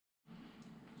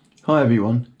Hi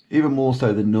everyone. Even more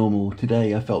so than normal,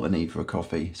 today I felt the need for a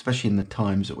coffee, especially in the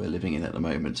times that we're living in at the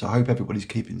moment. So I hope everybody's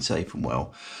keeping safe and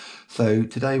well. So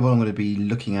today what I'm going to be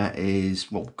looking at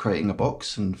is, well, creating a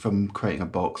box, and from creating a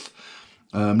box,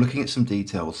 looking at some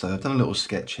details. So I've done a little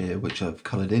sketch here which I've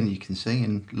coloured in, you can see,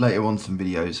 and later on some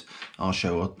videos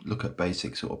I'll look at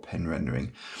basic sort of pen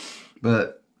rendering.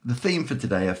 But the theme for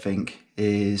today, I think,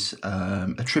 is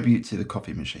a tribute to the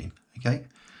coffee machine, okay?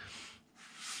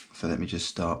 So let me just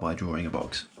start by drawing a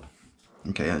box.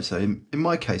 Okay, so in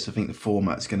my case, I think the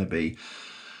format's going to be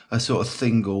a sort of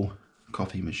single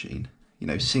coffee machine,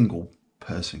 single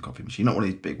person coffee machine, not one of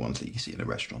these big ones that you see in a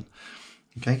restaurant.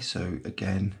 Okay, so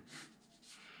again,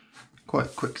 quite a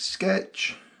quick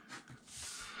sketch.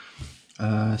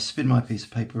 Spin my piece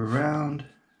of paper around.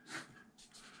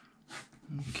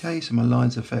 Okay, so my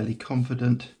lines are fairly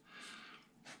confident.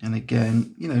 And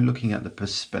again, looking at the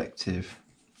perspective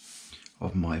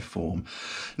of my form.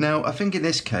 Now, I think in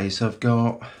this case, I've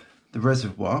got the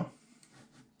reservoir.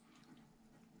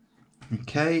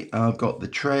 Okay, I've got the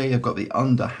tray, I've got the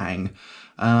underhang,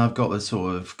 and I've got the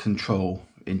sort of control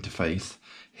interface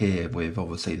here with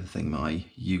obviously the thing that I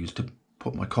use to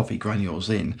put my coffee granules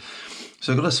in.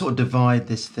 So I've got to sort of divide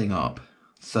this thing up.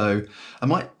 So I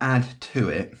might add to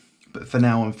it, but for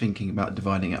now I'm thinking about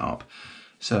dividing it up.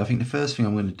 So I think the first thing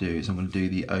I'm going to do is I'm going to do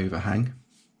the overhang.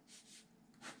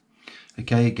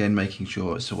 Okay, again making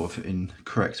sure it's sort of in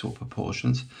correct sort of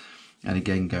proportions, and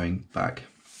again going back.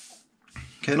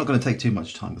 Okay, not going to take too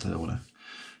much time because I don't want to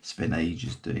spend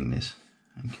ages doing this.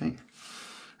 Okay,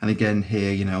 and again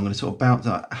here, I'm going to sort of bounce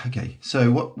that. Okay, so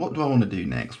what do I want to do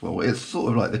next? Well, it's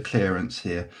sort of like the clearance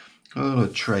here, a little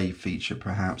tray feature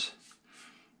perhaps,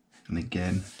 and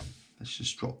again, let's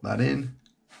just drop that in.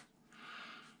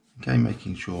 Okay,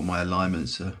 making sure my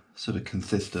alignments are sort of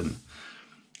consistent,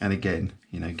 and again,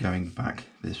 going back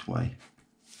this way.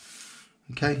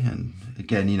 Okay, and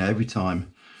again, every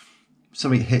time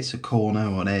something hits a corner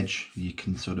or an edge, you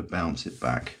can sort of bounce it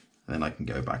back, and then I can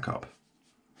go back up.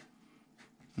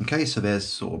 Okay, so there's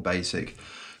sort of basic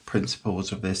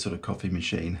principles of this sort of coffee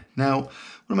machine. Now, I want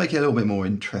to make it a little bit more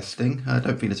interesting. I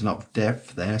don't think there's enough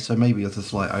depth there, so maybe there's a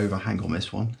slight overhang on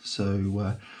this one.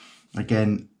 So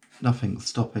again, nothing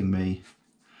stopping me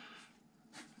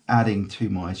adding to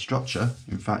my structure.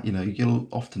 In fact, you'll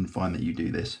often find that you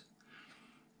do this.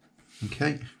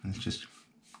 Okay, let's just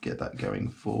get that going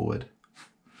forward.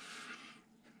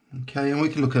 Okay, and we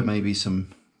can look at maybe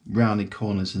some rounded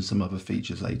corners and some other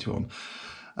features later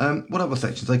on. What other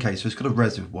sections? Okay, so it's got a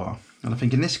reservoir, and I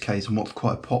think in this case, and what's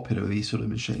quite popular with these sort of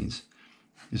machines,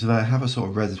 is that I have a sort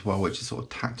of reservoir which is sort of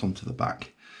tacked onto the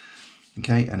back.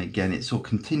 Okay, and again, it sort of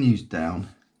continues down.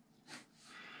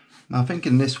 Now I think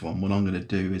in this one, what I'm going to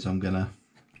do is I'm going to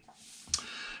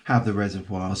have the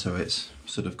reservoir so it's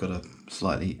sort of got a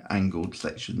slightly angled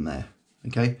section there.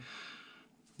 Okay,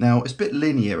 now it's a bit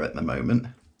linear at the moment.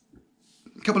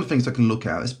 A couple of things I can look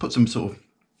at is put some sort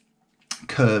of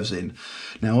curves in.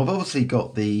 Now I've obviously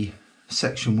got the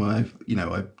section where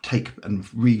I take and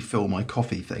refill my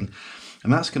coffee thing,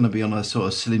 and that's going to be on a sort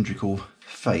of cylindrical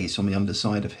face on the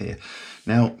underside of here.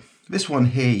 Now this one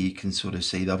here, you can sort of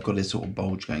see that I've got this sort of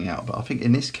bulge going out, but I think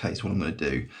in this case what I'm going to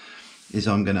do is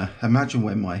I'm going to imagine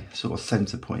where my sort of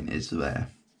center point is there,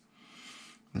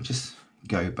 and just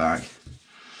go back,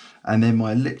 and then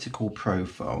my elliptical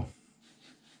profile,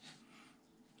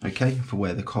 okay, for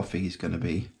where the coffee is going to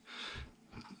be,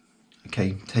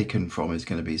 okay, taken from is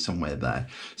going to be somewhere there.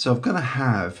 So I'm going to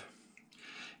have,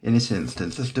 in this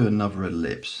instance, let's do another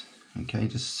ellipse, okay,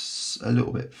 just a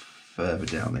little bit further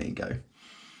down, there you go.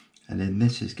 And then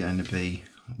this is going to be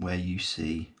where you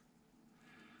see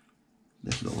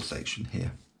this little section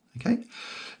here, okay.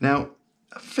 Now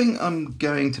I think I'm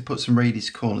going to put some radius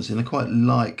corners in. I quite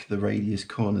like the radius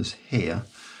corners here.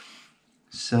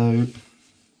 So,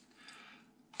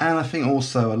 and I think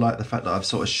also I like the fact that I've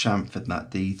sort of chamfered that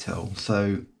detail.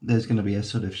 So there's going to be a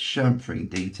sort of chamfering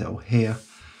detail here.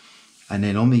 And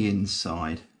then on the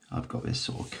inside, I've got this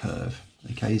sort of curve.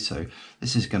 Okay, so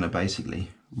this is going to basically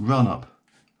run up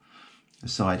the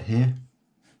side here.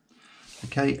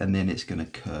 Okay, and then it's going to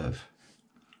curve.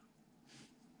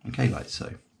 Okay, like so.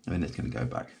 And then it's going to go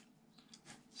back.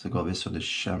 So I've got this sort of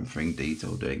chamfering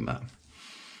detail doing that.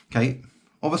 Okay,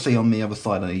 obviously on the other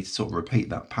side I need to sort of repeat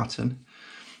that pattern.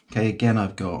 Okay, again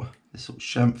I've got this sort of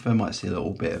chamfer, might see a little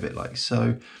bit of it like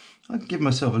so. I'll give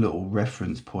myself a little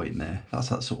reference point there. That's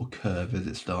that sort of curve as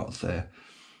it starts there.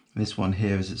 This one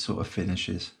here as it sort of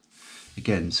finishes.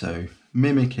 Again, so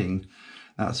mimicking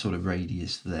that sort of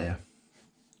radius there.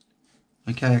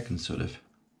 Okay, I can sort of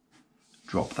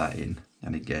drop that in,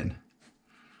 and again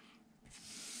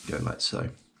go like so.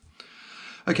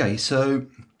 Okay, so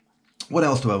what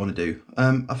else do I want to do?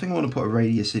 I think I want to put a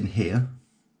radius in here.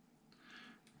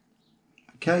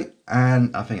 Okay,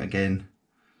 and I think again,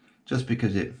 just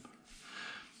because it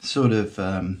sort of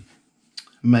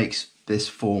makes this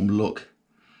form look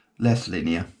less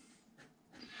linear.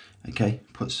 Okay,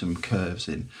 put some curves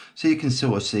in. So you can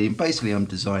sort of see, basically I'm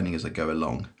designing as I go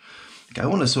along. Okay, I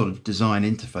want a sort of design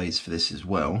interface for this as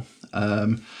well.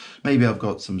 Maybe I've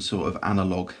got some sort of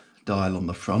analog dial on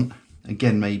the front.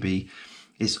 Again, maybe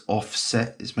it's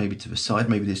offset, it's maybe to the side,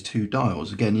 maybe there's two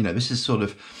dials. Again, you know, this is sort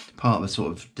of part of the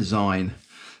sort of design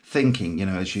thinking, you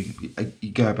know, as you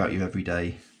go about your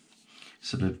everyday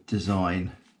sort of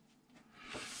design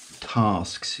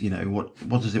tasks, you know,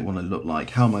 what does it want to look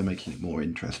like? How am I making it more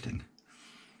interesting?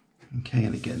 Okay,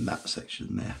 and again, that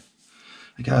section there.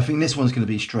 Okay, I think this one's going to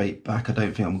be straight back. I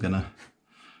don't think I'm going to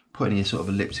put any sort of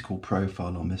elliptical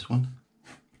profile on this one.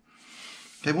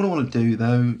 Okay, what I want to do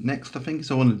though next, I think,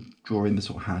 is I want to draw in the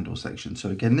sort of handle section. So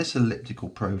again, this elliptical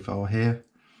profile here,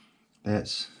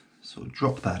 let's sort of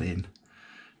drop that in.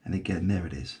 And again, there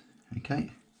it is. Okay.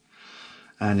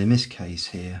 And in this case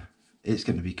here, it's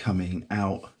going to be coming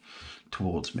out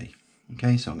towards me.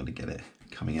 Okay, so I'm going to get it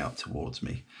coming out towards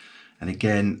me. And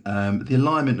again, the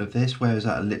alignment of this, where is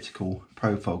that elliptical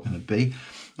profile going to be?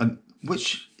 And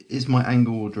which is my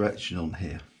angle or direction on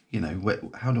here? You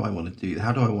know, how do I want to do that?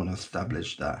 How do I want to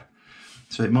establish that?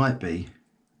 So it might be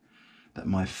that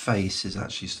my face is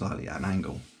actually slightly at an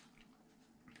angle.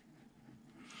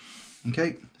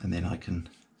 Okay, and then I can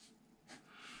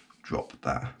drop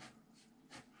that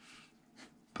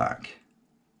back,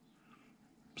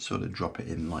 sort of drop it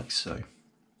in like so.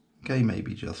 Okay,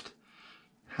 maybe just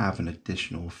have an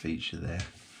additional feature there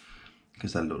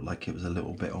because that looked like it was a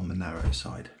little bit on the narrow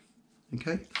side.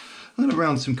 Okay, I'm going to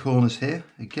round some corners here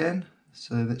again,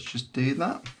 so let's just do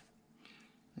that.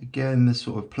 Again, they're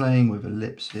sort of playing with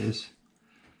ellipses,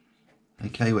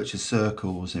 okay, which are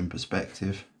circles in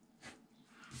perspective.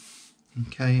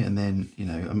 Okay, and then, you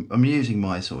know, I'm using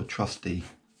my sort of trusty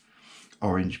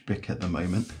orange Bic at the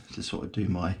moment to sort of do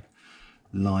my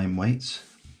line weights.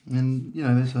 And, you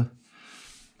know, there's a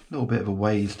little bit of a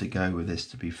ways to go with this,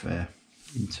 to be fair,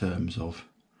 in terms of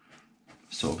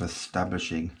sort of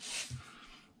establishing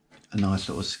a nice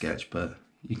little sketch, but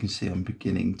you can see I'm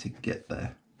beginning to get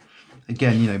there.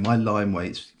 Again, you know, my line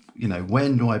weights, you know,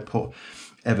 when do I put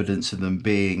evidence of them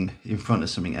being in front of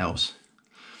something else?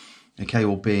 Okay,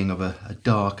 or being of a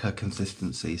darker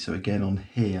consistency. So again, on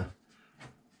here,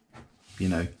 you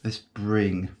know, let's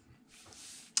bring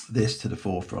this to the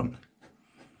forefront.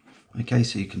 Okay,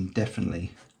 so you can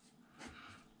definitely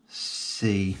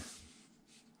see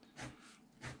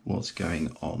what's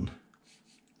going on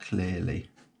clearly.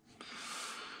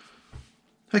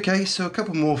 Okay, so a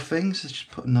couple more things. Let's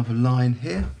just put another line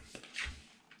here.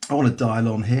 I want a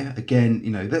dial on here. Again,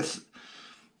 you know, let's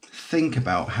think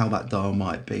about how that dial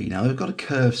might be. Now, I've got a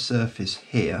curved surface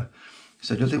here,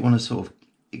 so does it want to sort of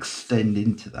extend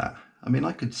into that? I mean,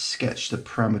 I could sketch the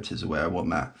parameters of where I want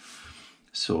that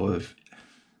sort of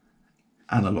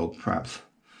analog, perhaps,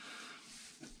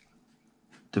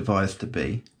 device to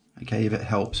be, okay, if it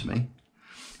helps me.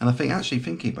 And I think actually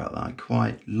thinking about that, I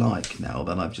quite like now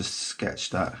that I've just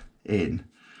sketched that in.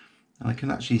 And I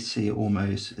can actually see it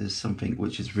almost as something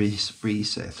which is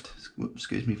recessed.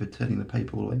 Excuse me for turning the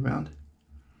paper all the way around.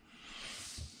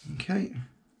 Okay.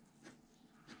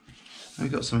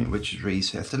 We've got something which is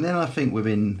recessed. And then I think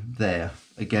within there,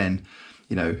 again,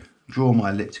 you know, draw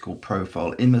my elliptical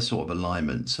profile in the sort of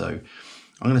alignment. So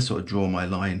I'm going to sort of draw my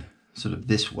line sort of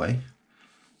this way.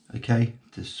 Okay,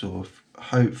 to sort of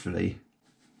hopefully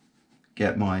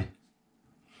get my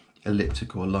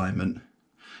elliptical alignment.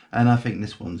 And I think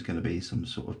this one's going to be some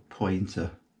sort of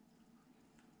pointer.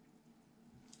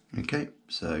 Okay,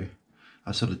 so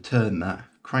I sort of turn that,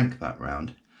 crank that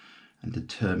round and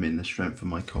determine the strength of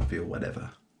my coffee or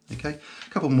whatever. Okay, a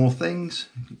couple more things.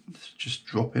 Let's just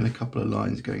drop in a couple of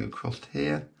lines going across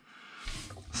here.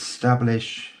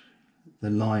 Establish the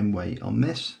line weight on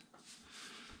this.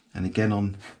 And again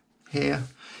on here.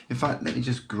 In fact, let me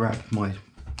just grab my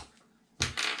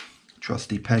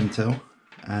trusty Pentel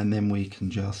and then we can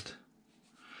just,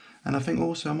 and I think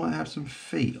also I might have some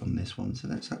feet on this one, so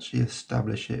let's actually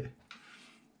establish it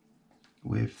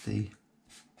with the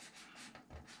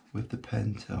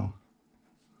Pentel.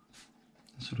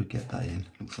 Sort of get that in.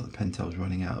 Looks like the Pentel's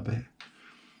running out a bit.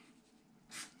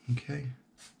 Okay.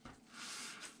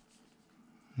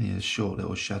 Yeah, a short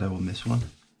little shadow on this one.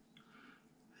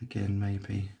 Again,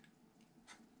 maybe.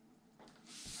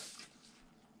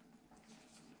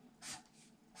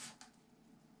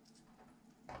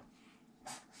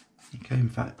 Okay, in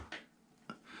fact,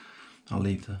 I'll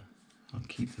leave I'll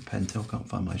keep the Pentel, can't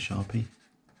find my Sharpie.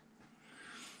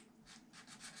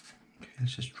 Okay,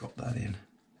 let's just drop that in.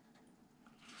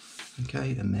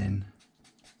 Okay, and then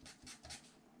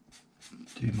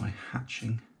do my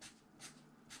hatching.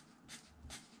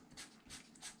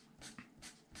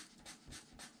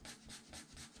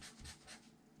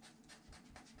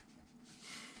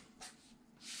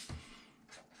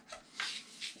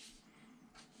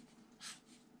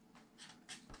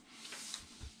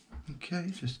 Okay,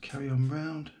 just carry on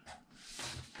round.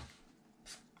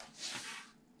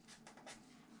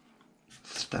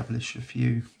 Establish a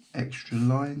few extra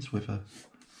lines with a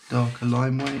darker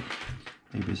line weight.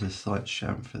 Maybe there's a slight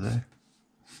chamfer there.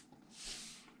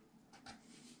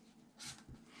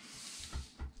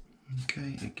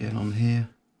 Okay, again on here.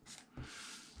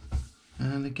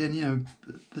 And again, you know,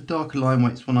 the darker line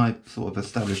weights, when I sort of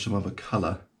establish some other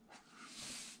colour,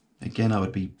 again I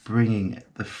would be bringing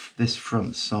this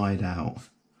front side out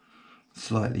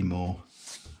slightly more,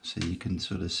 so you can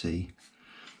sort of see,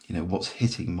 you know, what's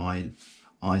hitting my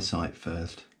eyesight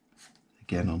first.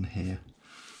 Again on here.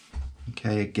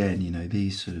 Okay, again, you know,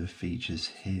 these sort of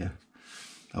features here,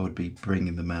 I would be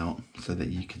bringing them out so that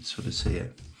you can sort of see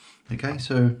it. Okay,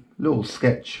 so little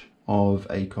sketch of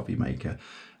a coffee maker,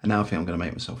 and now I think I'm going to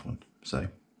make myself one. So,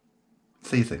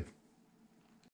 see you soon.